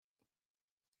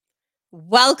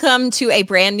Welcome to a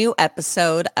brand new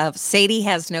episode of Sadie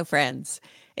Has No Friends,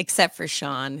 except for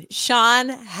Shawn. Shawn,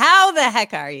 how the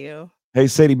heck are you? Hey,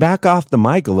 Sadie, back off the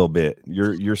mic a little bit.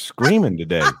 You're screaming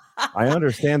today. I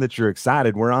understand that you're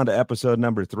excited. We're on to episode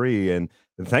number 3, and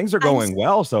things are I'm going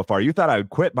well so far. You thought I would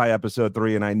quit by episode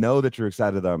 3, and I know that you're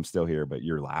excited that I'm still here, but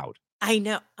you're loud. I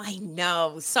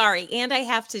know. Sorry. And I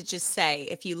have to just say,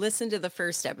 if you listen to the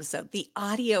first episode, the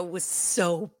audio was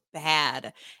so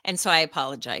bad. And so I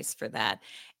apologize for that.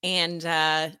 And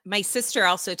my sister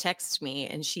also texted me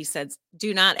and she said,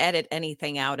 do not edit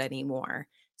anything out anymore.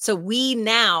 So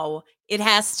it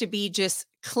has to be just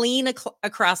clean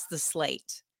across the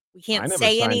slate. We I can't never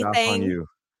say signed off on anything. you.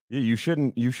 You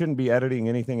shouldn't be editing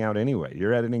anything out anyway.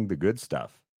 You're editing the good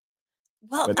stuff.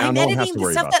 Well, But now I'm no one has editing to the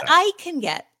worry stuff about that that. I can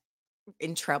get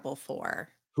in trouble for.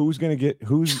 Who's gonna get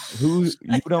who you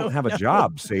I don't have a know.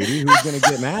 job, Sadie. Who's gonna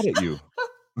get mad at you?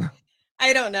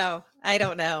 I don't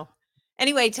know.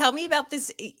 Anyway, tell me about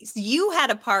this. You had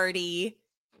a party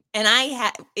and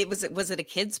was it a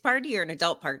kids party or an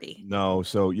adult party? No,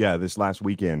 so yeah, this last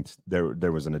weekend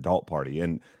there was an adult party,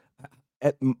 and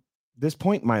this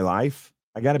point in my life,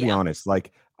 I got to be Yeah. honest.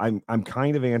 Like I'm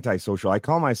kind of antisocial. I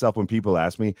call myself, when people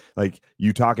ask me, like,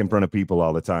 you talk in front of people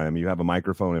all the time, you have a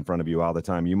microphone in front of you all the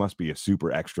time, you must be a super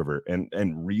extrovert.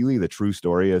 And really, the true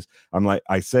story is,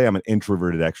 I say I'm an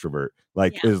introverted extrovert.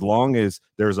 Like, Yeah. as long as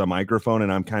there's a microphone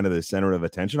and I'm kind of the center of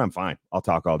attention, I'm fine. I'll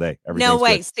talk all day. No Everything's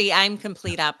way. good. See, I'm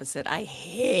complete opposite. I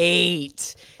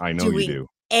hate I know you doing do.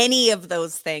 any of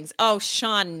those things. Oh,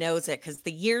 Shawn knows it because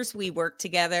the years we worked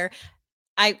together,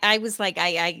 I was like,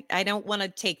 I don't want to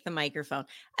take the microphone.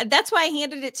 And that's why I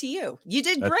handed it to you. You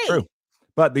did That's great. true.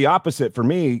 But the opposite for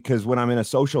me, because when I'm in a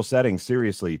social setting,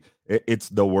 seriously, it's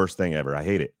the worst thing ever. I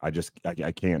hate it.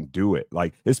 I can't do it.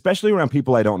 Like, especially around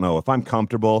people I don't know. If I'm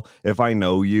comfortable, if I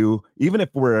know you, even if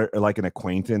we're like an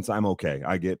acquaintance, I'm okay.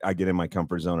 I get in my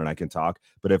comfort zone and I can talk.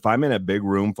 But if I'm in a big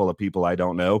room full of people I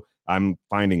don't know, I'm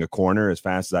finding a corner as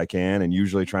fast as I can, and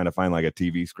usually trying to find like a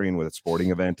TV screen with a sporting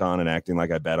event on and acting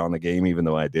like I bet on the game, even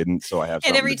though I didn't. So I have And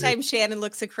something every to do. time Shannon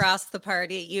looks across the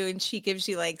party at you and she gives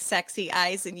you like sexy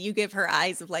eyes and you give her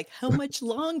eyes of like, how much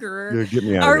longer Yeah, get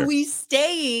me out of are here. we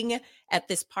staying at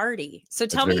this party? So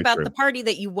tell That's me very about true. the party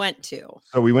that you went to.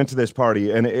 So we went to this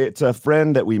party, and it's a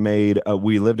friend that we made.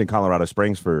 We lived in Colorado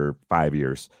Springs for 5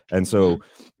 years, and so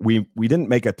we didn't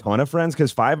make a ton of friends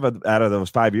because out of those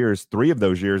 5 years, 3 of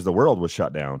those years, the world was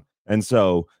shut down, and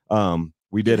so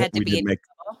we You did had to we be did in make.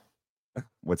 your bubble.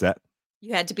 What's that?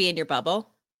 You had to be in your bubble.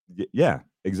 Yeah,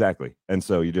 exactly. And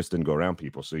so you just didn't go around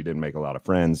people, so you didn't make a lot of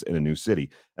friends in a new city.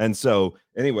 And so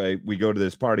anyway, we go to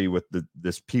this party with the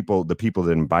people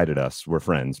that invited us were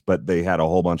friends, but they had a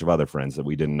whole bunch of other friends that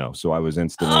we didn't know. So I was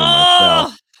instantly in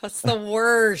myself. Oh, that's the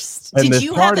worst. And Did this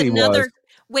you have party another? was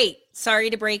Wait, sorry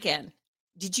to break in.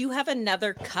 Did you have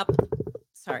another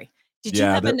Sorry. Did you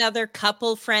yeah, have another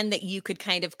couple friend that you could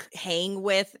kind of hang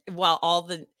with while all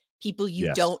the people you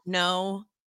yes, don't know?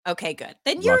 Okay, good.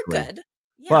 Then you're luckily. good.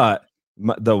 Yeah.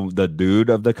 But the dude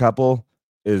of the couple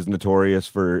is notorious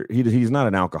for he's not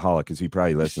an alcoholic, because he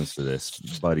probably listens to this.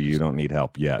 Buddy, you don't need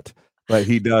help yet. But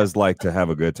he does like to have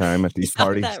a good time at these He's on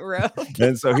parties. that road.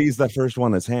 And so he's the first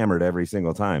one that's hammered every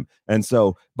single time. And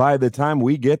so by the time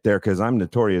we get there, because I'm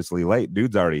notoriously late,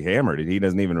 dude's already hammered and he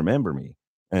doesn't even remember me.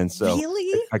 And so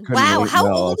Really? I couldn't Wow. wait. How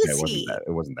No, old okay, is he?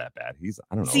 it wasn't that bad. He's,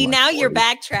 I don't know. See, like now you're 40.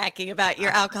 backtracking about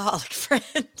your alcoholic friend.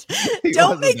 He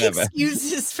Don't wasn't make that bad.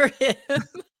 excuses for him.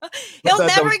 He'll the-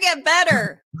 never get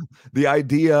better. The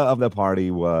idea of the party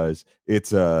was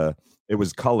it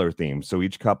was color themed. So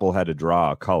each couple had to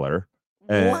draw a color.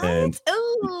 And What?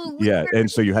 Oh, yeah,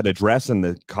 and so you had to dress in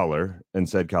the color and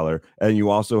said color, and you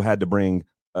also had to bring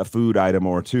a food item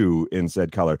or two in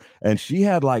said color. And she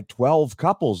had like 12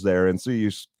 couples there, and so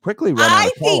you quickly run out I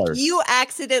of think colors. you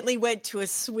accidentally went to a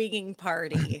swinging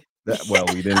party. Well,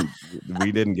 we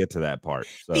didn't get to that part.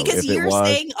 So Because if it you're was,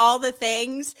 saying all the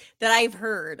things that I've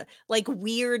heard, like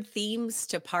weird themes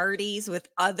to parties with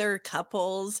other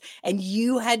couples, and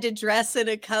you had to dress in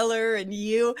a color, and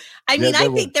I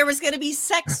think there was going to be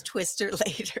Sex Twister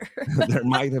later. there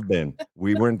might have been.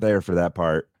 We weren't there for that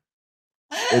part.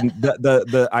 And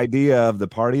the idea of the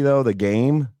party, though, the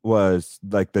game was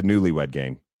like the newlywed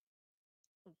game.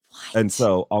 What? And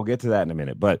so I'll get to that in a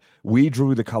minute. But we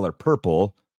drew the color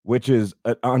purple, which is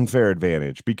an unfair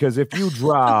advantage, because if you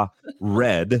draw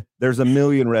red, there's a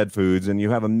million red foods and you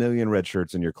have a million red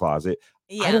shirts in your closet.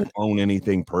 Yeah. I don't own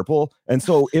anything purple. And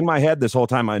so in my head, this whole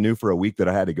time, I knew for a week that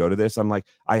I had to go to this. I'm like,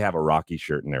 I have a Rocky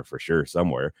shirt in there for sure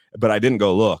somewhere, but I didn't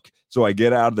go look. So I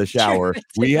get out of the shower.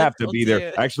 We have to be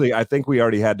there. Dude. Actually, I think we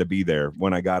already had to be there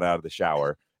when I got out of the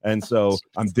shower. And Oh, so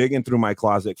I'm jeez. digging through my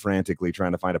closet frantically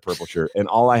trying to find a purple shirt. And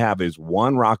all I have is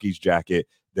one Rockies jacket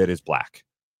that is black.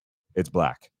 It's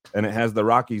black. And it has the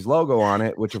Rockies logo on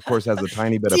it, which of course has a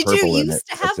tiny bit of Did you purple in it. used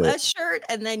to That's have it. a shirt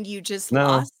and then you just No,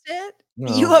 lost it?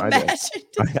 no, You imagined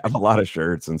I it. have a lot of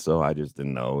shirts, and so I just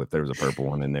didn't know if there was a purple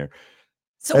one in there.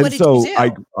 So what And did you so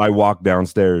do? I walk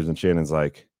downstairs, and Shannon's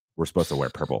like, "We're supposed to wear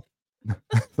purple."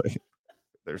 Like,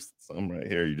 there's some right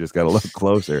here. You just got to look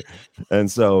closer. And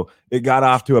so it got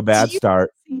off to a Do bad you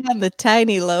start. see on the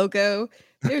tiny logo?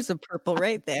 There's a purple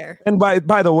right there. And by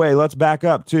the way, let's back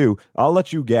up too. I'll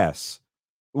let you guess.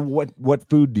 What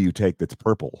food do you take that's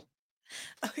purple?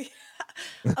 Okay.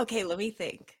 Okay, let me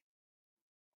think.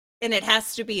 And it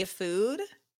has to be a food?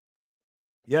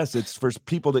 Yes, it's for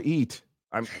people to eat.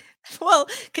 I'm Well,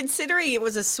 considering it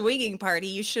was a swinging party,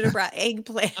 you should have brought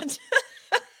eggplant.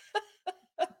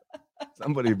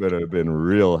 Somebody better have been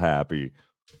real happy.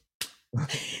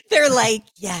 They're like,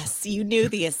 "Yes, you knew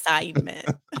the assignment."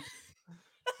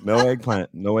 No eggplant.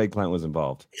 No eggplant was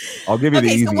involved. I'll give you the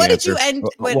Okay, so easy what did you answer.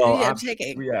 what Well, ended up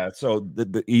taking? yeah. So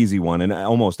the easy one, and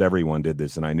almost everyone did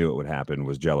this, and I knew it would happen.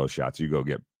 Was Jello shots? You go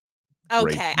get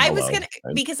grape Okay, I was Jello, gonna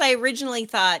and because I originally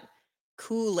thought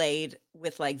Kool-Aid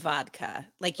with, like, vodka,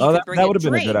 like, you oh, could bring that a would have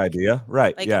been a good drink, idea,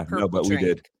 right? like a Yeah. No, purple but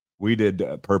drink. we did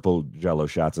purple Jello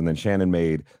shots, and then Shannon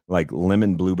made like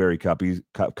lemon blueberry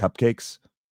cupcakes.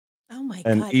 Oh my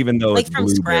And god. even though Like, it's from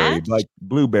blueberry, scratch? like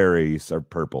blueberries are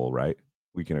purple, right?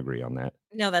 We can agree on that.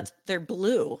 No, they're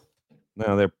blue.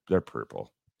 No, they're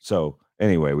purple. So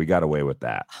anyway, we got away with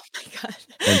that. Oh my god.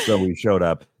 And so we showed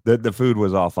up. The food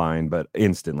was all fine, but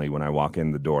instantly when I walk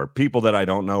in the door, people that I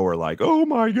don't know were like, "Oh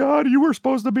my god, you were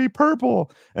supposed to be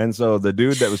purple." And so the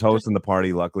dude that was hosting the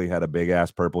party luckily had a big ass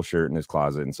purple shirt in his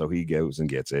closet, and so he goes and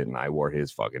gets it, and I wore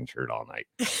his fucking shirt all night.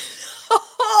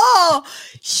 Oh,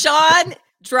 Shawn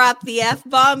dropped the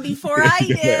F-bomb before I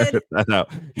You gotta did. edit that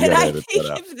out. You And gotta I edit that think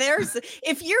out.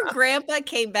 if your grandpa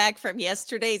came back from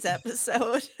yesterday's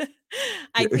episode,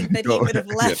 I think that he Go would have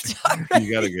ahead. left You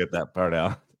gotta already. get that part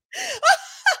out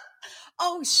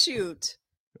Oh, shoot.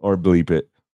 or bleep it.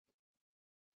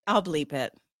 I'll bleep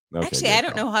it. Okay, Actually, I good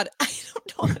don't call. know how to I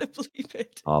don't know how to bleep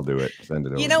it. I'll do it. Send it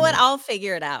You over to know what? me. I'll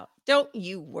figure it out. Don't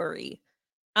you worry.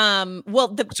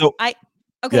 Well, So I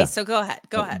okay, yeah, so go ahead.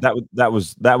 Go ahead. that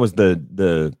was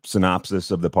the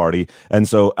synopsis of the party. And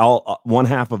so all one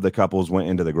half of the couples went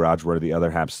into the garage where the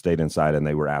other half stayed inside, and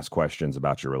they were asked questions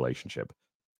about your relationship.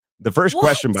 The first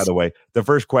question, by What? the way, the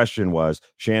first question was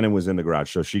Shannon was in the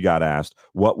garage, so she got asked,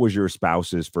 "What was your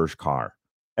spouse's first car?"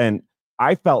 And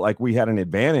I felt like we had an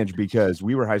advantage because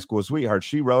we were high school sweethearts.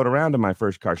 She rode around in my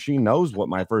first car. She knows what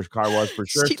my first car was for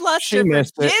sure. She lost She her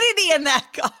missed it. virginity in that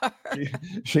car. She,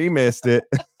 she missed it.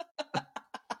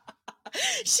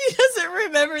 She doesn't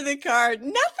remember the car.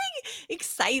 Nothing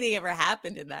exciting ever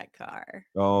happened in that car.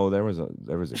 Oh, there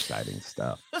was exciting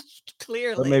stuff. But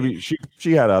Clearly. maybe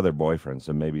she had other boyfriends,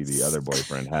 so maybe the other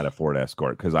boyfriend had a Ford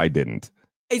Escort because I didn't,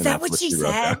 Is and that that's what what she she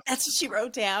wrote said? down. That's what she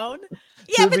wrote down?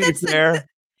 Yeah, To but be fair,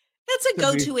 that's a to be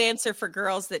go-to answer for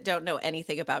girls that don't know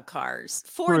anything about cars.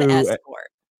 Ford true,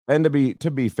 Escort. and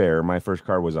to be fair, my first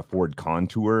car was a Ford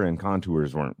Contour, and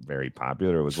Contours weren't very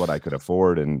popular. It was what I could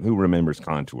afford, and who remembers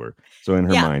Contour? So in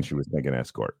her Yeah, mind, she was thinking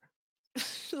Escort.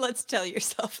 let's tell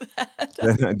yourself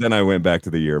that. Then I went back to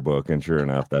the yearbook, and sure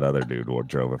enough, that other dude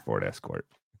drove a Ford Escort.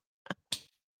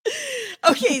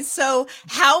 Okay, so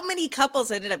how many couples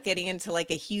ended up getting into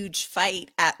like a huge fight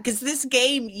at because this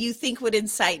game you think would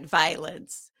incite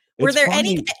violence? Were It's there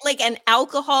any funny. like an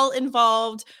alcohol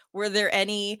involved? Were there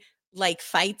any like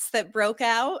fights that broke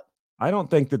out? I don't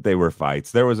think that they were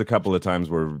fights. There was a couple of times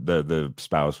where the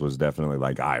spouse was definitely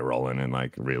like eye rolling and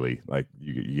like really like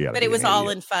you got to But it be an was all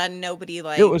idiot. in fun. Nobody It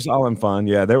like was all in fun.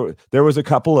 Yeah, there was a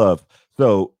couple of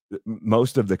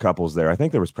most of the couples there. I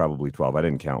think there was probably 12. I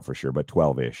didn't count for sure, but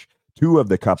 12-ish. Two of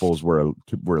the couples were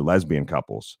lesbian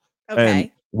couples. And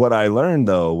okay. what I learned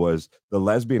though was the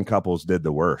lesbian couples did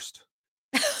the worst.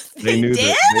 They They knew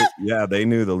did? they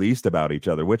knew the least about each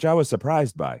other, which I was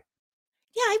surprised by.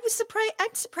 Yeah, I was surprised.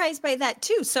 I'm surprised by that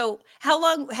too. So, how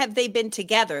long have they been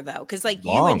together though? Because like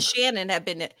you and Long. Shannon have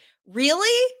been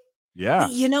really? Yeah.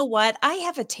 You know what? I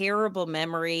have a terrible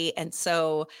memory, and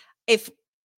so if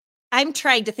I'm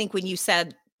trying to think when you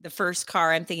said the first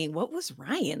car, I'm thinking, what was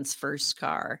Ryan's first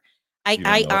car? I You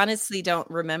don't I know it. honestly don't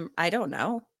remember. I don't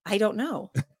know. I don't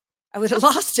know. I would have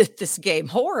lost at this game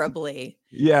horribly.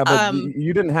 Yeah, but Um,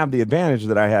 you didn't have the advantage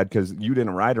that I had because you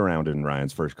didn't ride around in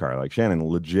Ryan's first car. Like Shannon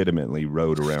legitimately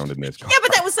rode around in this car. yeah,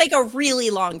 but that was like a really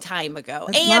long time ago.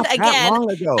 That's And not that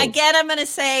long ago. again, I'm gonna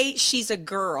say she's a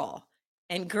girl.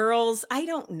 And girls, I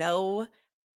don't know.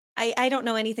 I don't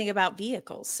know anything about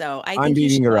vehicles, so I I'm think you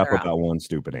beating should her let up her out. about one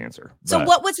stupid answer, So but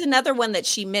what was another one that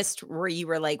she missed where you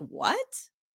were like, "What?"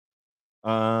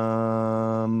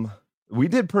 um, we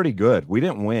did pretty good. We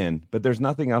didn't win, but there's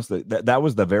nothing else that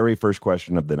was the very first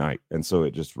question of the night, and so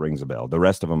it just rings a bell. The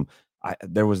rest of them,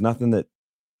 there was nothing that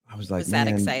I was like, Was that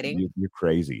man, exciting? you're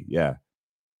crazy. Yeah,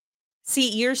 See,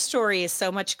 your story is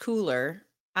so much cooler.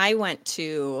 I went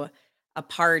to a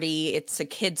party, it's a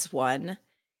kids one,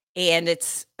 and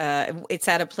it's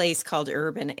at a place called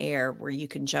Urban Air where you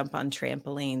can jump on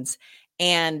trampolines,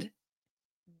 and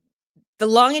the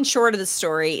long and short of the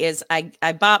story is I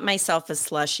bought myself a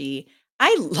slushie.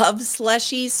 I love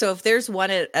slushies, so if there's one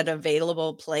at an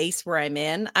available place where I'm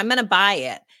in, I'm gonna buy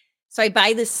it. So I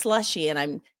buy this slushie and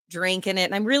I'm drinking it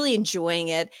and I'm really enjoying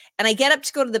it. And I get up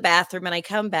to go to the bathroom and I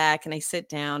come back and I sit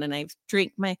down and I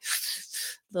drink my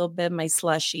little bit of my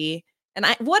slushie. And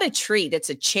I what a treat.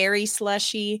 It's a cherry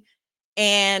slushie.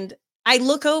 And I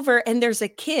look over and there's a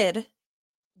kid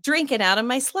drinking out of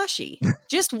my slushie,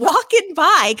 just walking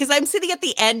by because I'm sitting at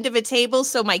the end of a table,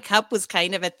 so my cup was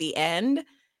kind of at the end.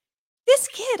 This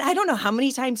kid, I don't know how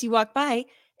many times he walked by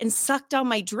and sucked on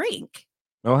my drink.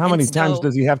 well, how And many times so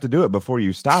does he have to do it before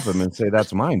you stop him and say,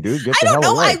 "That's mine, dude. Get I the don't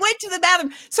hell know. I away"? went to the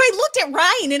bathroom. So I looked at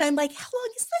Ryan and I'm like, how long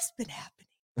has this been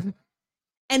happening?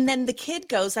 And then the kid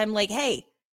goes, I'm like, hey,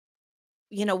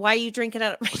 why are you drinking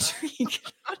out of my drink?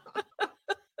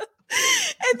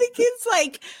 And the kid's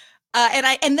like,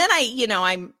 and then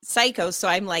I'm psycho, so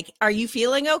I'm like, "Are you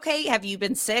feeling okay? Have you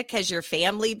been sick? Has your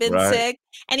family been Right, sick?"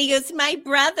 And he goes, "My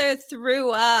brother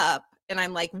threw up." And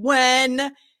I'm like,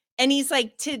 "When?" And he's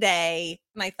like, "Today."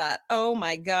 And I thought, "Oh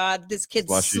my God, this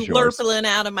kid's slushy's yours. slurping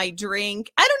out of my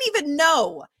drink." I don't even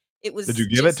know. It Did was you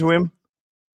give it just to him?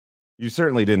 You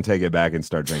certainly didn't take it back and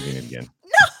start drinking it again.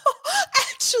 no,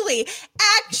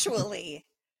 actually,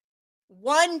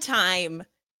 one time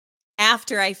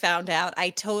after I found out, I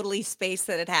totally spaced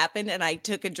that it happened, and I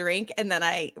took a drink, and then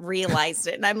I realized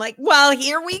it, and I'm like, "Well,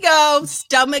 here we go,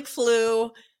 stomach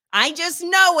flu. I just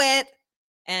know it."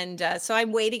 And, so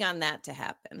I'm waiting on that to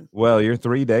happen. Well, you're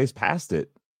 3 days past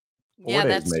it. 4 Yeah,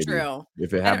 days that's maybe, true.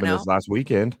 if it I don't happened know. this last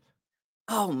weekend.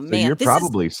 Oh, So you're man,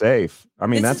 probably safe. I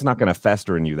mean, this that's is not gonna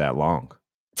fester in you that long.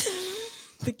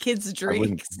 the kids I wouldn't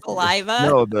drink saliva.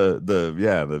 no,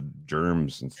 the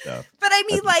germs and stuff. But I I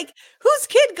mean, like, whose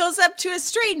kid goes up to a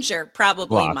stranger?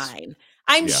 Probably lots. mine.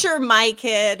 I'm Yeah. sure my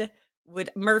kid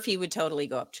Murphy would totally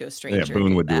go up to a Yeah, stranger and Boone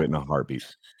do would do that. it in a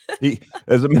heartbeat. He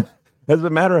as a ma as a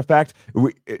matter of fact,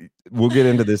 we'll get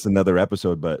into this another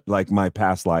episode, but, like, my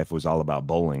past life was all about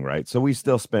bowling, right? So we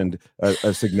still spend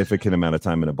a significant amount of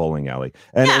time in a bowling alley,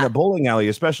 and in a Yeah. bowling alley,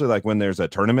 especially, like, when there's a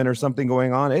tournament or something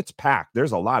going on, it's packed.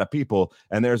 There's a lot of people,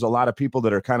 and there's a lot of people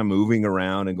that are kinda moving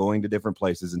around and going to different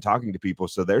places and talking to people,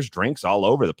 so there's drinks all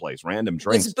over the place, random Was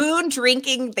drinks. Boone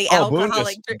drinking the Oh,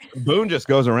 alcoholic drink? Boone just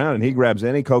goes around and he grabs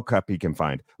any Coke cup he can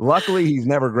find. Luckily, he's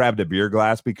never grabbed a beer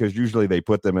glass because usually they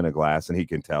put them in a glass and he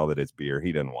can tell that it's beer.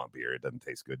 He doesn't want beer. It doesn't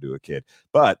taste good to a kid.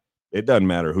 But it doesn't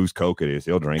matter whose Coke it is.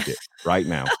 He'll drink it right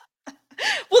now.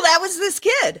 Well, that was this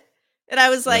kid. And I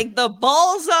was Yeah. like, "The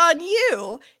ball's on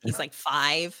you." He's like,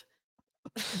 "5."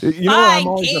 You know what I'm "Fine,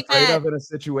 always keep afraid it." of in a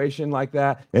situation like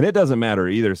that? And it doesn't matter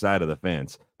either side of the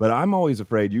fence, but I'm always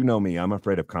afraid, you know me, I'm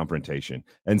afraid of confrontation.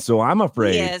 And so I'm He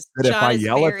afraid is. that if I Shawn is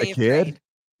yell at the very kid, afraid.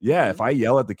 yeah, if Mhm. I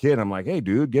yell at the kid, I'm like, hey,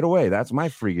 dude, get away. That's my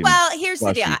freaking Well, here's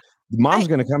the deal. plushie. Mom's I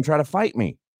going to come try to fight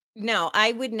me. No,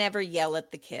 I would never yell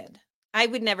at the kid. I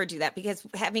would never do that because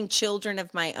having children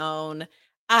of my own,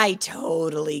 I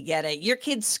totally get it. Your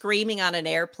kid screaming on an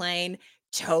airplane,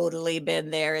 totally been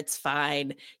there. It's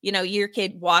fine. Your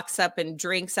kid walks up and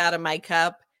drinks out of my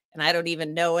cup and I don't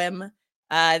even know him.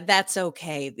 That's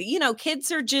okay. Kids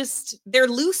are they're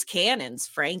loose cannons,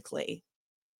 frankly.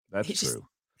 That's They just true.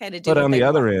 kind of do But what on they the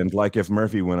other want. end, like if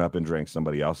Murphy went up and drank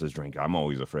somebody else's drink, I'm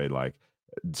always afraid like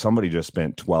somebody just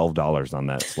spent $12 on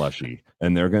that slushy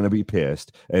and they're going to be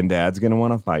pissed and dad's going to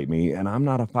want to fight me and I'm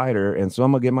not a fighter and so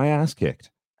I'm going to get my ass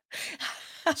kicked.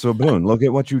 So Boone, look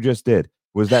at what you just did.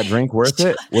 Was that drink worth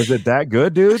it? Was it that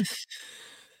good, dude?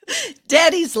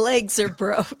 Daddy's legs are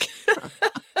broke.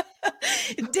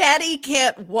 Daddy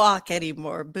can't walk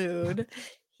anymore, Boone.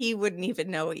 He wouldn't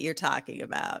even know what you're talking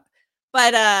about.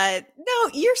 But no,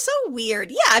 you're so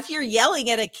weird. Yeah, if you're yelling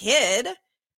at a kid,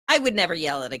 I would never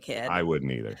yell at a I kid.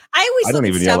 wouldn't either. I I always don't look at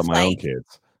even yell stuff at my own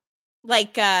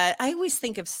like kids. I always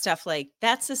think of stuff like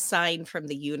that's a sign from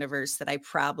the universe that I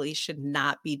probably should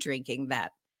not be drinking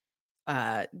that.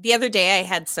 The other day I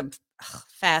had some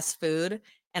fast food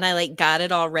and I like got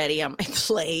it all ready on my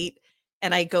plate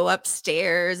and I go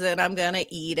upstairs and I'm going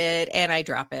to eat it and I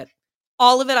drop it.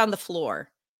 All of it on the floor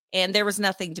and there was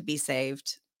nothing to be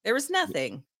saved. There was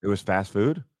nothing. It was fast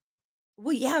food?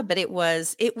 Well, yeah, but it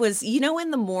was, in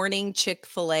the morning,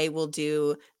 Chick-fil-A will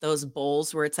do those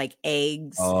bowls where it's like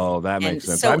eggs, Oh, that makes and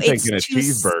sense. so I'm it's thinking a too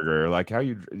s cheeseburger, like how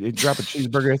you drop a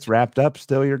cheeseburger, it's wrapped up,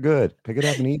 still you're good. Pick it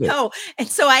up and eat it. no, and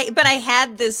so I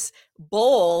had this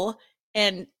bowl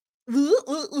and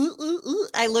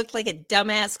I looked like a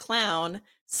dumbass clown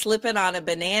slipping on a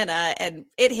banana, and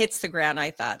it hits the ground.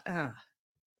 I thought, "Oh,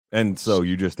 And so sh."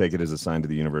 you just take it as a sign to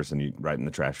the universe and you right in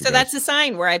the trash it So that's goes. a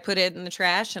sign where I put it in the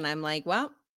trash, and I'm like,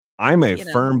 "Well, I'm a you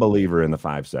know, firm believer in the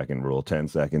 5-second rule, 10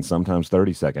 seconds, sometimes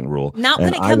 30-second rule, not when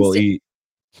and it I comes will to eat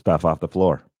stuff off the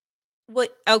floor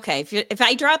what okay, if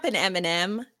I drop an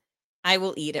M&M, I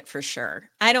will eat it for sure.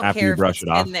 I don't after care you if brush it's it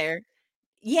in off. there.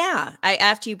 Yeah, I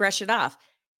after you brush it off.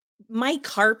 My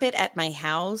carpet at my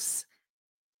house,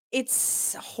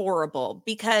 it's horrible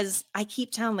because I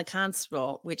keep telling the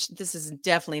constable, which this is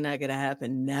definitely not gonna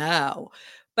happen now,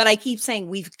 but I keep saying,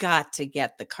 "We've got to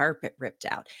get the carpet ripped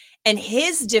out." And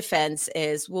his defense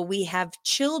is, "Well, we have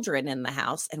children in the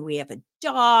house, and we have a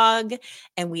dog,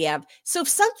 and we have" so if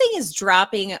something is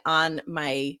dropping on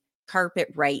my carpet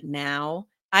right now,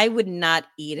 I would not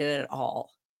eat it at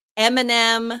all.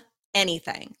 M&M,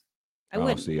 anything. I Oh,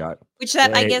 wouldn't. see, Which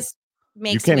that, I yeah, guess, you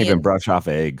makes can't me even an brush off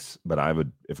eggs, but I would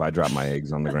if I drop my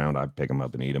eggs on the ground, I'd pick them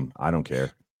up and eat them. I don't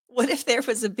care. what if there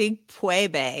was a big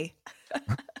puebe?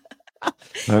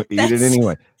 Eat it That's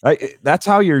anyway. That's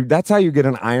how you get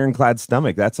an ironclad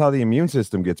stomach. That's how the immune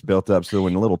system gets built up. So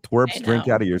when the little I twerps drink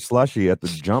know. out of your slushy at the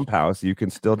jump house, you can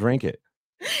still drink it.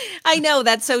 I know,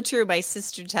 that's so true, my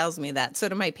sister tells me that, so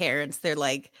do my parents, they're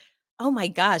like, "Oh my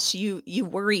gosh, you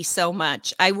worry so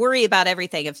much." I worry about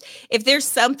everything. If there's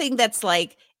something that's,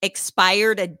 like,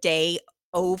 expired a day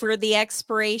over the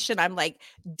expiration, I'm like,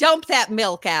 "Dump that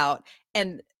milk out,"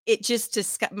 and it just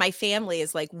my family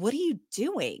is like, "What are you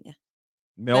doing?"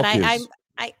 But Milk is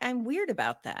I'm weird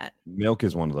about that. Milk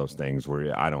is one of those things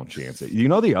where I don't chance it. You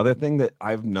know, the other thing that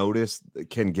I've noticed that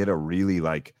can get a really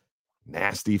like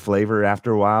nasty flavor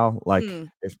after a while, like Mm.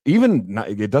 if even not,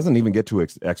 it doesn't even get to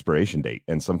expiration date,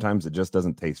 and sometimes it just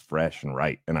doesn't taste fresh and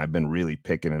right. And I've been really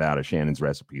picking it out of Shannon's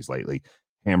recipes lately.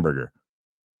 Hamburger,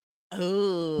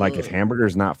 like if Ooh.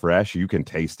 hamburger's not fresh, you can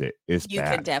taste it. It's You could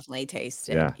bad. definitely taste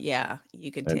it. Yeah. Yeah,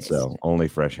 you could And taste so it. only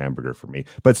fresh hamburger for me.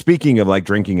 But speaking of like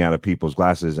drinking out of people's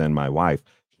glasses and my wife,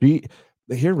 she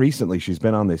here recently she's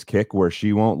been on this kick where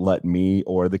she won't let me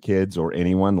or the kids or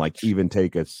anyone like even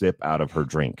take a sip out of her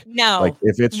drink. Like No.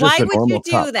 if it's just Why a would you normal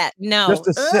cup, do that? just No.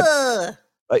 a sip. Ugh.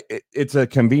 Like it's a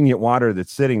convenient water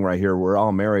that's sitting right here. We're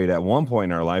all married. At one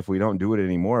point in our life, we don't do it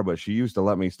anymore, but she used to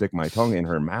let me stick my tongue in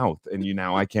her mouth, and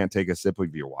now I can't take a sip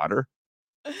of your water.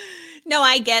 No,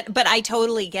 but I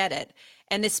totally get it.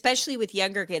 And especially with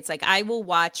younger kids, like I will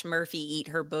watch Murphy eat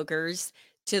her boogers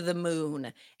to the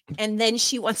moon. And then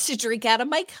she wants to drink out of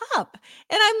my cup.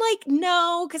 And I'm like,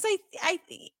 no, because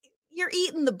you're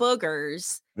eating the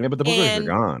boogers. Yeah, but the boogers are And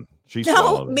gone. She no,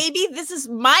 swallowed them. maybe this is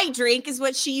my drink is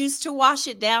what she used to wash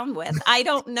it down with. I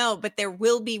don't know, but there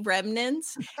will be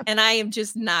remnants, and I am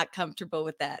just not comfortable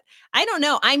with that. I don't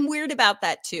know. I'm weird about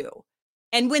that too.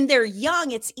 And when they're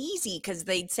young, it's easy because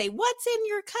they'd say, "What's in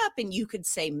your cup?" And you could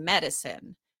say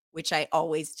medicine, which I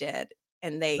always did.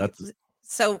 And That's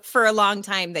so for a long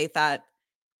time, they thought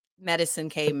medicine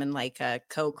came in like a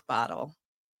Coke bottle,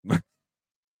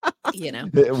 you know?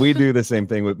 We do the same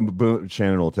thing with Boone.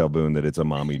 Shannon will tell Boone that it's a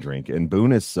mommy drink, and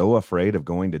Boone is so afraid of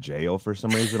going to jail for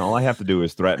some reason. All I have to do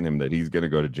is threaten him that he's going to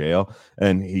go to jail,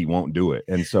 and he won't do it.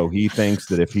 And so he thinks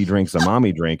that if he drinks a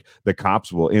mommy drink, the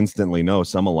cops will instantly know,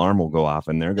 some alarm will go off,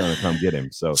 and they're going to come get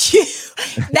him. So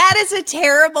That is a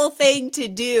terrible thing to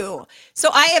do. So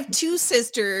I have 2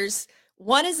 sisters.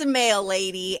 One is a mail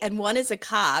lady and one is a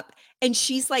cop, and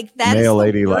she's like, a "That is mail the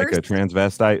lady like worst." a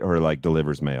transvestite or like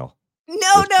delivers mail. No,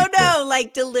 Just to no, be clear. no,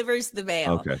 like, delivers the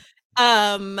mail. Okay.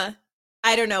 Um,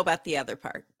 I don't know about the other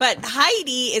part, but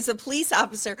Heidi is a police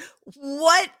officer.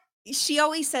 What she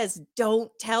always says,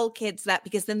 "Don't tell kids that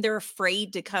because then they're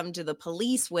afraid to come to the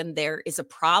police when there is a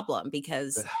problem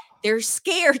because they're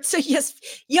scared." So yes,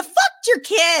 you fucked your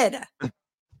kid.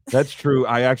 That's true.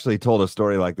 I actually told a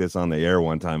story like this on the air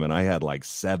one time, and I had like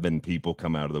 7 people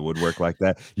come out of the woodwork like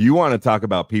that. You want to talk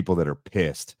about people that are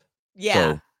pissed.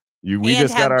 Yeah, So we and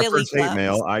just got have our billy first hate clubs.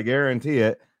 mail. I guarantee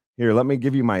it. Here, let me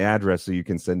give you my address so you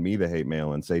can send me the hate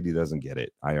mail. And Sadie doesn't get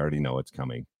it. I already know it's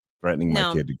coming. Threatening my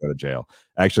No. kid to go to jail.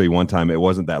 Actually, one time it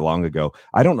wasn't that long ago.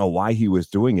 I don't know why he was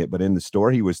doing it, but in the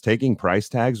store he was taking price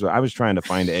tags. I was trying to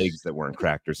find eggs that weren't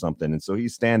cracked or something, and so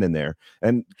he's standing there.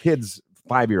 And kids,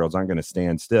 5-year-olds aren't going to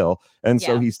stand still, and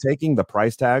so Yeah. he's taking the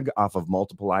price tag off of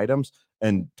multiple items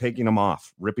and taking them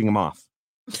off, ripping them off.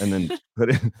 and then put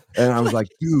it. And I was like,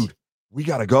 dude, we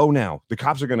got to go now. The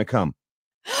cops are going to come.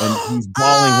 And he's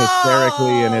bawling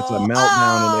hysterically, and it's a Oh,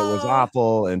 meltdown, and it was oh.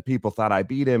 awful. And people thought I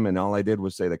beat him, and all I did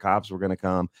was say the cops were going to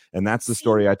come. And that's the See,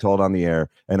 story I told on the air.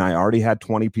 And I already had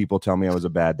 20 people tell me I was a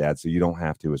bad dad, so you don't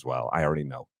have to as well. I already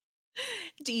know.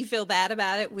 do you feel bad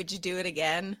about it? Would you do it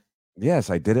again? Yes,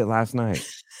 I did it last night.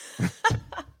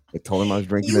 I told him I was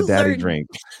drinking a You daddy learned. drink,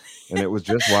 and it was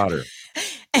just water.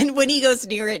 And when he goes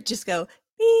near it, just go,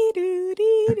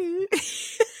 dee-doo-dee-doo.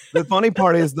 The funny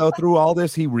part is, though, through all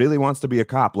this, he really wants to be a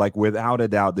cop. Like, without a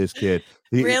doubt, this kid.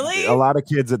 A Really? lot of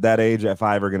kids at that age at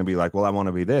 5 are going to be like, well, I want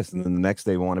to be this. And then the next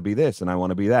day want to be this. And I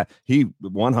want to be that. He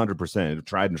 100%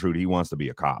 tried and true. He wants to be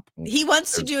a cop. He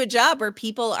wants to do a job where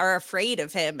people are afraid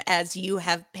of him as you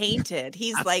have painted.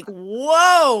 He's like,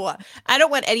 whoa, I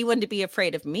don't want anyone to be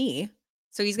afraid of me.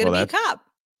 So he's going to Well, be a cop.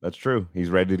 That's true.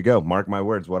 He's ready to go. Mark my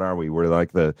words. What are we? We're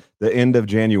like the end of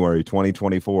January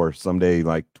 2024. Someday,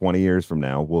 like 20 years from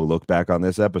now, we'll look back on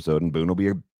this episode and Boone will be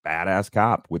a badass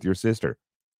cop with your sister.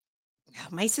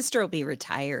 My sister will be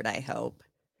retired, I hope.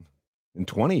 In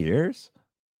 20 years?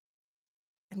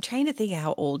 I'm trying to think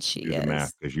how old she Do is. the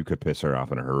math, because you could piss her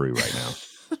off in a hurry right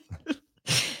now.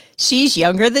 She's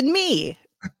younger than me.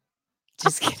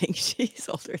 Just kidding. She's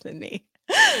older than me.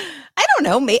 I don't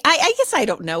know. I guess I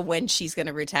don't know when she's going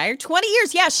to retire. 20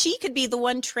 years. Yeah, she could be the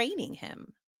one training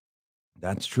him.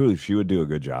 That's true. She would do a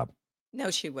good job. No,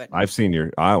 she wouldn't. I've seen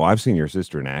your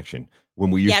sister in action. When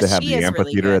we used to have the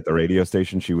amphitheater really at the radio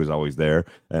station, she was always there.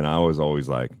 And I was always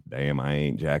like, damn, I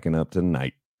ain't jacking up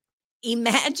tonight.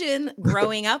 Imagine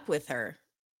growing up with her.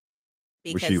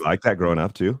 Was she like that growing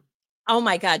up too? Oh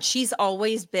my God. She's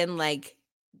always been like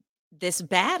this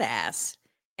badass.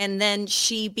 And then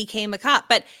she became a cop.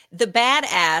 But the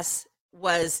badass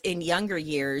was in younger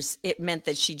years, it meant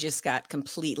that she just got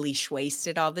completely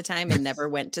wasted all the time and never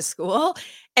went to school.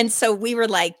 And so we were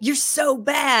like, you're so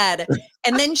bad.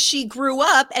 And then she grew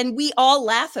up and we all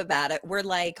laugh about it. We're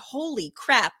like, holy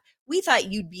crap, we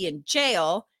thought you'd be in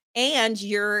jail and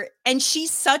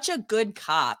she's such a good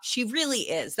cop. She really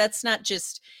is. That's not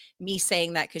just me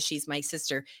saying that because she's my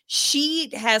sister. She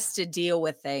has to deal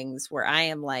with things where I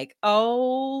am like,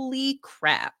 holy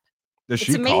crap. Does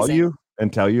she call you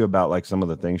and tell you about like some of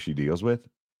the things she deals with?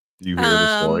 Do you hear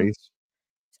the stories?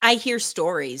 I hear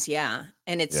stories, yeah.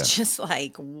 And it's just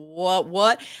like,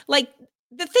 what? Like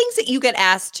the things that you get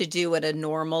asked to do at a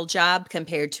normal job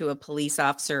compared to a police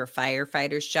officer or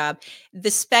firefighter's job,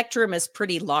 the spectrum is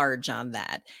pretty large on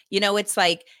that. You know, it's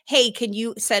like, hey, can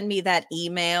you send me that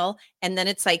email? And then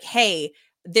it's like, hey,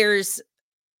 there's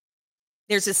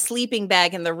a sleeping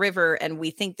bag in the river and we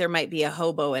think there might be a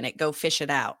hobo in it. Go fish it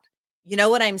out. You know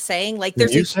what I'm saying? Like Can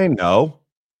you say no?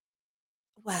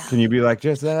 Wow. Can you be like,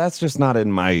 that's just not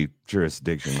in my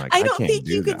jurisdiction? Like, I don't can't think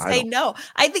do you that. can say no.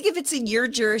 I think if it's in your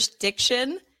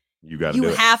jurisdiction, you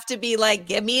have to be like,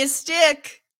 give me a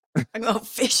stick. I'm gonna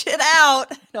fish it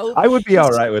out. Nope. I would be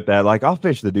all right with that. Like, I'll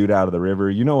fish the dude out of the river.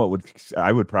 You know what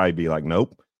I would probably be like,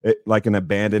 nope. Like an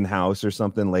abandoned house or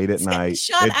something late at night.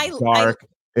 Shawn, it's dark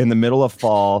in the middle of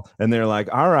fall, and they're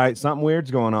like, all right, something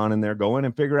weird's going on, and they're going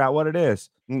and figure out what it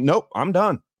is. Nope, I'm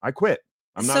done. I quit.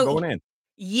 I'm not going in.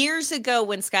 Years ago,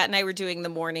 when Scott and I were doing the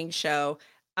morning show,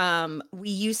 we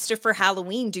used to, for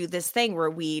Halloween, do this thing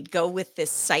where we'd go with this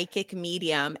psychic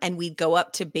medium and we'd go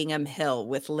up to Bingham Hill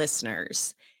with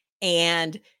listeners.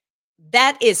 And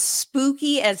that is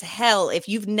spooky as hell. If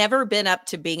you've never been up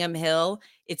to Bingham Hill,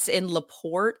 it's in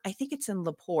LaPorte. I think it's in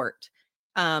LaPorte.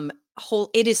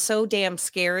 It is so damn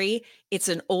scary. It's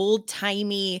an old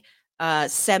timey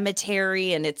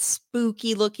cemetery and it's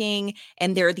spooky looking.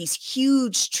 And there are these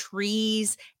huge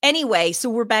trees. Anyway, so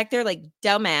we're back there like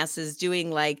dumbasses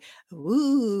doing like,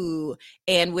 ooh,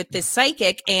 and with this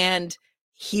psychic, and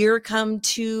here come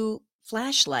 2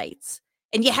 flashlights.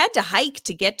 And you had to hike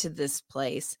to get to this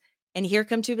place. And here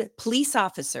come 2 police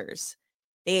officers.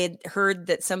 They had heard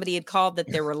that somebody had called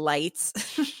that there were lights.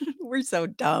 We're so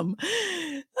dumb.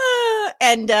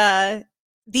 And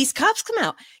these cops come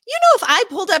out. You know, if I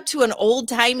pulled up to an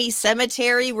old-timey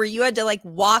cemetery where you had to like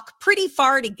walk pretty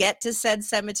far to get to said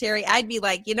cemetery, I'd be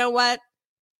like, you know what?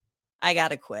 I got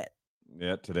to quit.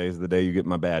 Yeah, today's the day you get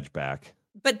my badge back.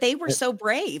 But they were so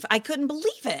brave. I couldn't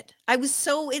believe it. I was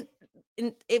so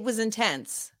it was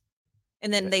intense.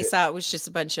 And then they saw it was just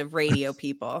a bunch of radio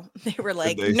people. They were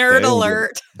like, nerd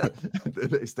alert.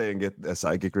 Did they stay and get a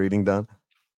psychic reading done?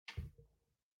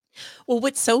 Well,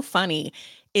 what's so funny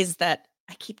is that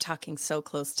I keep talking so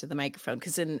close to the microphone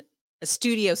because in a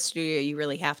studio, you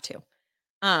really have to.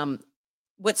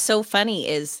 What's so funny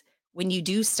is when you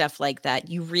do stuff like that,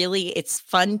 it's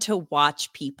fun to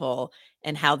watch people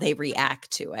and how they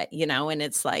react to it, and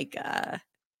it's like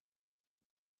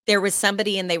there was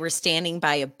somebody and they were standing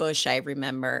by a bush, I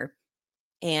remember,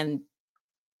 and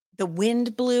the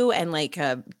wind blew and like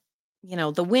the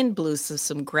wind blew, so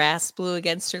some grass blew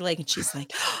against her leg, and she's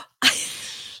like,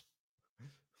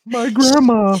 My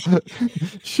grandma,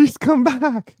 she's come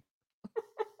back.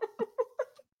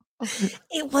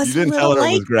 It was You a didn't tell little her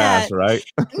it like was grass, that. right?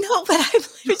 No,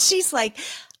 but she's like,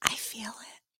 "I feel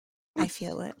it. I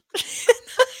feel it." And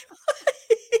I'm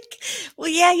like, "Well,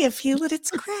 yeah, you feel it. It's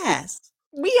grass.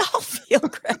 We all feel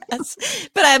grass."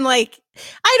 But I'm like,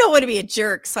 I don't want to be a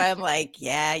jerk, so I'm like,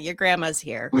 "Yeah, your grandma's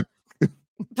here."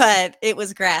 But it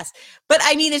was grass. But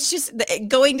I mean, it's just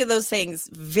going to those things,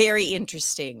 very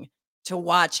interesting to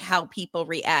watch how people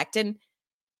react. And,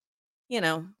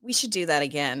 we should do that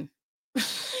again.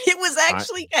 It was I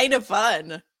actually kind of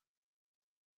fun.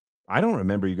 I don't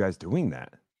remember you guys doing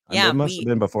that. Yeah, It must have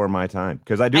been before my time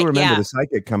because I do remember yeah. the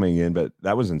psychic coming in, but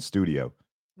that was in studio.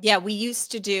 Yeah, we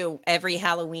used to do every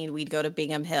Halloween, we'd go to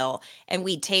Bingham Hill and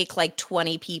we'd take like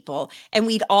 20 people and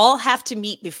we'd all have to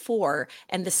meet before,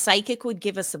 and the psychic would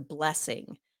give us a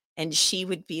blessing. And she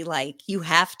would be like, "You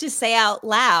have to say out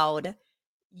loud,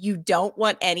 you don't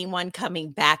want anyone coming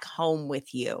back home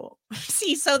with you."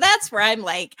 See, so that's where I'm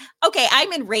like, okay,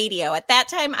 I'm in radio. At that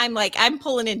time, I'm like, I'm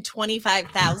pulling in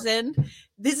 25,000.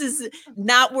 This is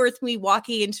not worth me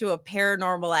walking into a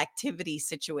paranormal activity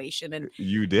situation. And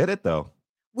You did it though.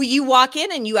 well, you walk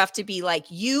in and you have to be like,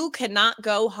 "You cannot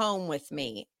go home with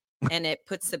me." And it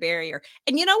puts the barrier.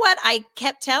 And you know what? I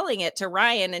kept telling it to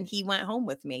Ryan and he went home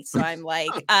with me. So I'm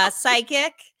like,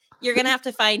 psychic, you're going to have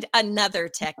to find another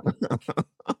technique.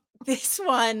 This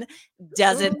one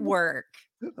doesn't work.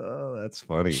 Oh, that's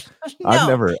funny.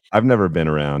 No. I've never been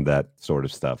around that sort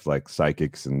of stuff like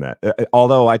psychics and that.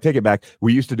 Although I take it back,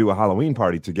 we used to do a Halloween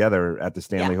party together at the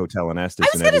Stanley Yeah. Hotel in Estes, I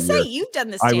was and going every to say, year you've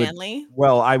done the I would Stanley.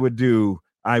 well, I would do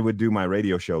my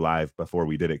radio show live before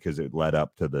we did it because it led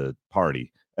up to the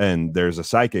party. And there's a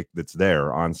psychic that's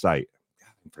there on site. God,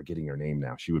 I'm forgetting her name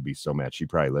now. She would be so mad. She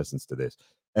probably listens to this.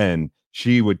 And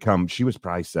she would come. She was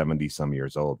probably 70 some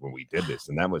years old when we did this,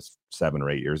 and that was 7 or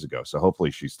 8 years ago. So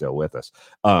hopefully she's still with us.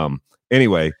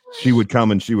 Anyway, she would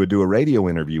come and she would do a radio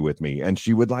interview with me, and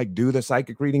she would like do the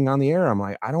psychic reading on the air. I'm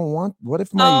like, I don't want. What if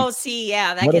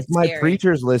that gets scary.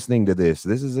 preacher's listening to this?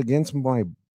 This is against my.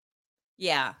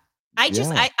 Yeah.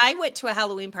 Yeah. I went to a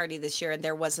Halloween party this year and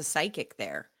there was a psychic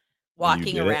there And you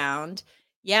walking did it? around.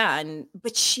 Yeah,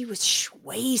 but she was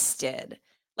wasted.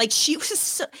 Like she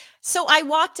was so I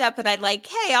walked up and I'd like,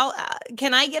 "Hey,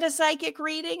 can I get a psychic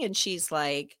reading?" And she's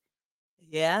like,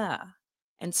 "Yeah."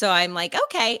 And so I'm like,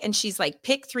 "Okay." And she's like,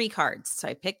 "Pick 3 cards." So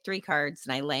I picked 3 cards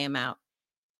and I lay them out.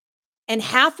 And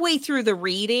halfway through the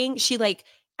reading,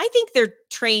 I think they're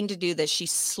trained to do this. She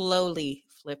slowly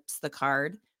flips the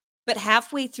card. But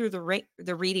halfway through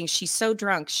the reading, she's so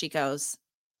drunk, she goes,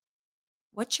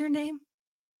 "What's your name?"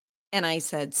 And I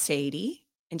said, "Sadie."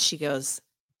 And she goes,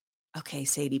 "Okay,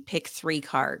 Sadie, pick 3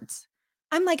 cards."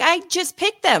 I'm like, "I just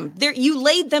picked them. There, you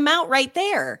laid them out right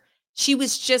there." She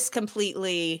was just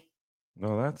completely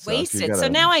No, that sucks. wasted. So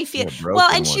now I feel well,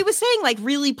 broken and she one. was saying like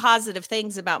really positive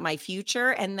things about my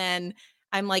future. And then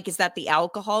I'm like, is that the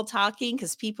alcohol talking?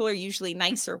 Because people are usually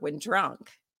nicer when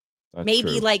drunk. That's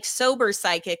Maybe true. like sober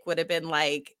psychic would have been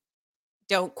like,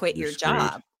 "Don't quit You're your screwed.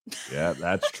 job." Yeah,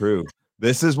 that's true.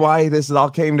 This is why this all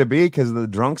came to be because of the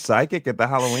drunk psychic at the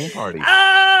Halloween party.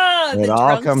 Ah, It the all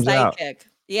drunk comes out. psychic.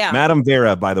 Yeah. Madame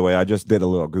Vera, by the way, I just did a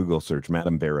little Google search.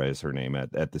 Madame Vera is her name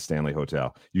at the Stanley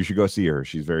Hotel. You should go see her.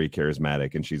 She's very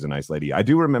charismatic and she's a nice lady. I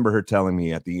do remember her telling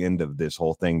me at the end of this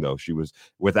whole thing, though, she was,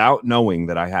 without knowing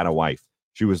that I had a wife,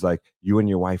 she was like, "You and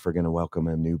your wife are going to welcome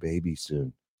a new baby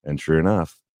soon." And sure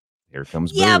enough, here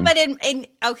comes Yeah, Boone.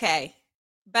 but okay.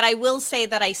 But I will say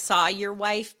that I saw your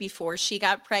wife before she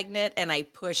got pregnant and I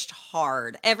pushed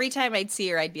hard. Every time I'd see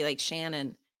her, I'd be like,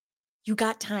 "Shannon, you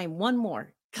got time. One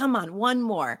more. Come on, one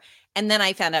more." And then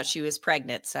I found out she was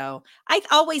pregnant. So I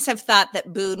always have thought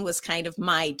that Boone was kind of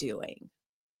my doing.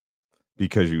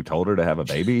 Because you told her to have a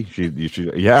baby? You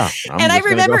should, yeah. I'm And I just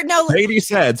going to go. remember, no, Sadie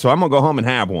said, so I'm going to go home and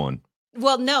have one.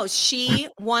 well, no, she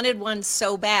wanted one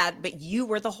so bad, but you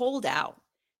were the holdout.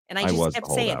 And I I just was the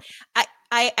kept saying, holdout.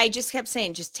 I just kept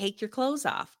saying, "Just take your clothes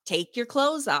off. Take your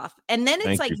clothes off." And then it's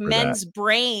Thank like you for that. men's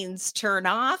brains turn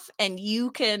off and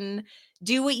you can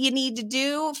do what you need to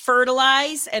do,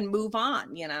 fertilize and move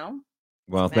on,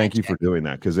 Well, It's thank you for magic. doing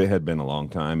that because it had been a long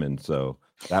time, and so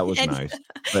that was And nice.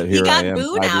 But you here I got am,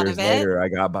 Boone 5 out years of it. later.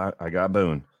 I got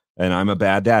Boone, and I'm a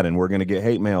bad dad, and we're gonna get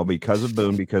hate mail because of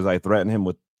Boone because I threatened him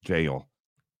with jail.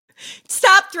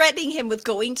 Stop threatening him with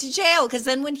going to jail, because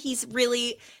then when he's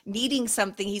really needing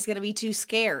something, he's going to be too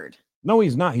scared. No,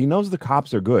 he's not. He knows the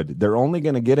cops are good. They're only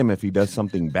going to get him if he does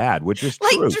something bad, which is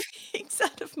Like true. drinks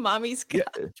out of mommy's Yeah.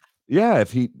 cup. Yeah,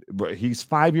 if he's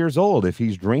 5 years old. If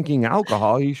he's drinking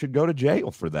alcohol, he should go to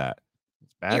jail for that.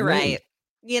 It's bad You're news. right.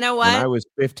 You know When I what? was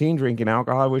 15 drinking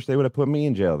alcohol, I wish they would have put me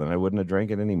in jail. Then I wouldn't have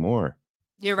drank it anymore.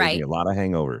 You're Saved me right. a lot of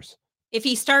hangovers. If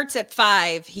he starts at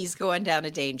 5, he's going down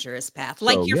a dangerous path.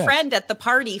 Like So, your yes, friend at the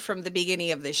party from the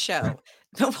beginning of the show.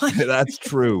 The one that's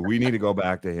true. We need to go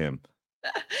back to him.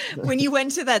 when you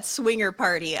went to that swinger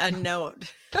party unknown.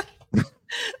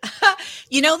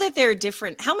 You know that there are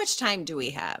different. How much time do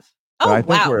we have? Oh, I think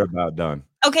wow. we're about done.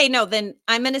 Okay, no, then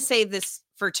I'm going to save this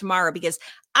for tomorrow, because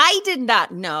I did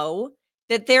not know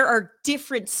that there are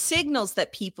different signals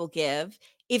that people give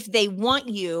if they want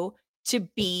you to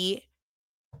be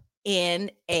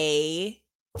in a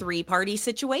 3-party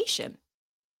situation.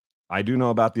 I do know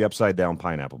about the upside down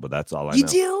pineapple, but that's all I You know.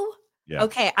 do? Yeah.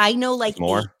 Okay, I know like 8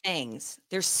 more? things.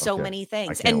 There's so Okay. many I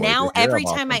things. can't And wait to now hear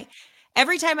about them.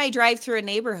 every time I drive through a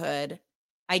neighborhood,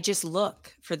 I just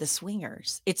look for the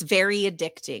swingers. It's very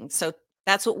addicting. So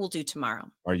that's what we'll do tomorrow.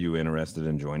 Are you interested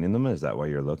in joining them? Is that why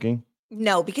you're looking?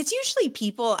 No, because usually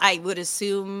people, I would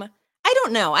assume, I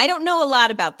don't know. I don't know a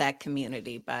lot about that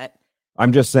community, but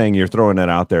I'm just saying you're throwing that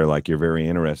out there like you're very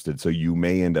interested. So you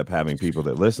may end up having people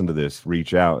that listen to this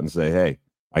reach out and say, hey,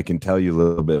 I can tell you a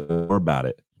little bit more about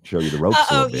it. Show you the ropes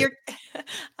a little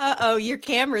bit. your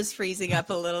camera's freezing up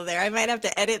a little there. I might have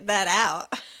to edit that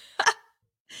out.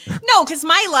 No, because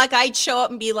my luck, I'd show up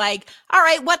and be like, all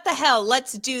right, what the hell?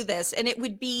 Let's do this. And it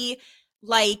would be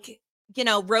like,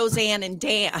 Roseanne and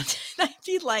Dan. I'd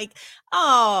be like,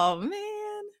 oh,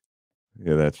 man.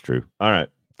 Yeah, that's true. All right.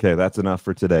 Okay, that's enough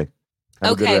for today.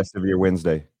 Have a good rest of your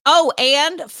Wednesday. Oh,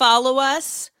 and follow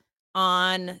us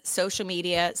on social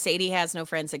media. Sadie has no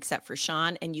friends except for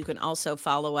Shawn. And you can also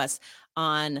follow us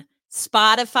on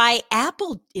Spotify.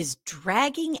 Apple is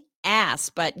dragging ass,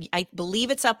 but I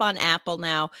believe it's up on Apple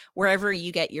now, wherever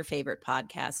you get your favorite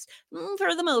podcasts,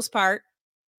 for the most part.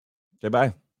 Okay,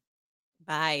 bye.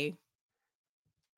 Bye.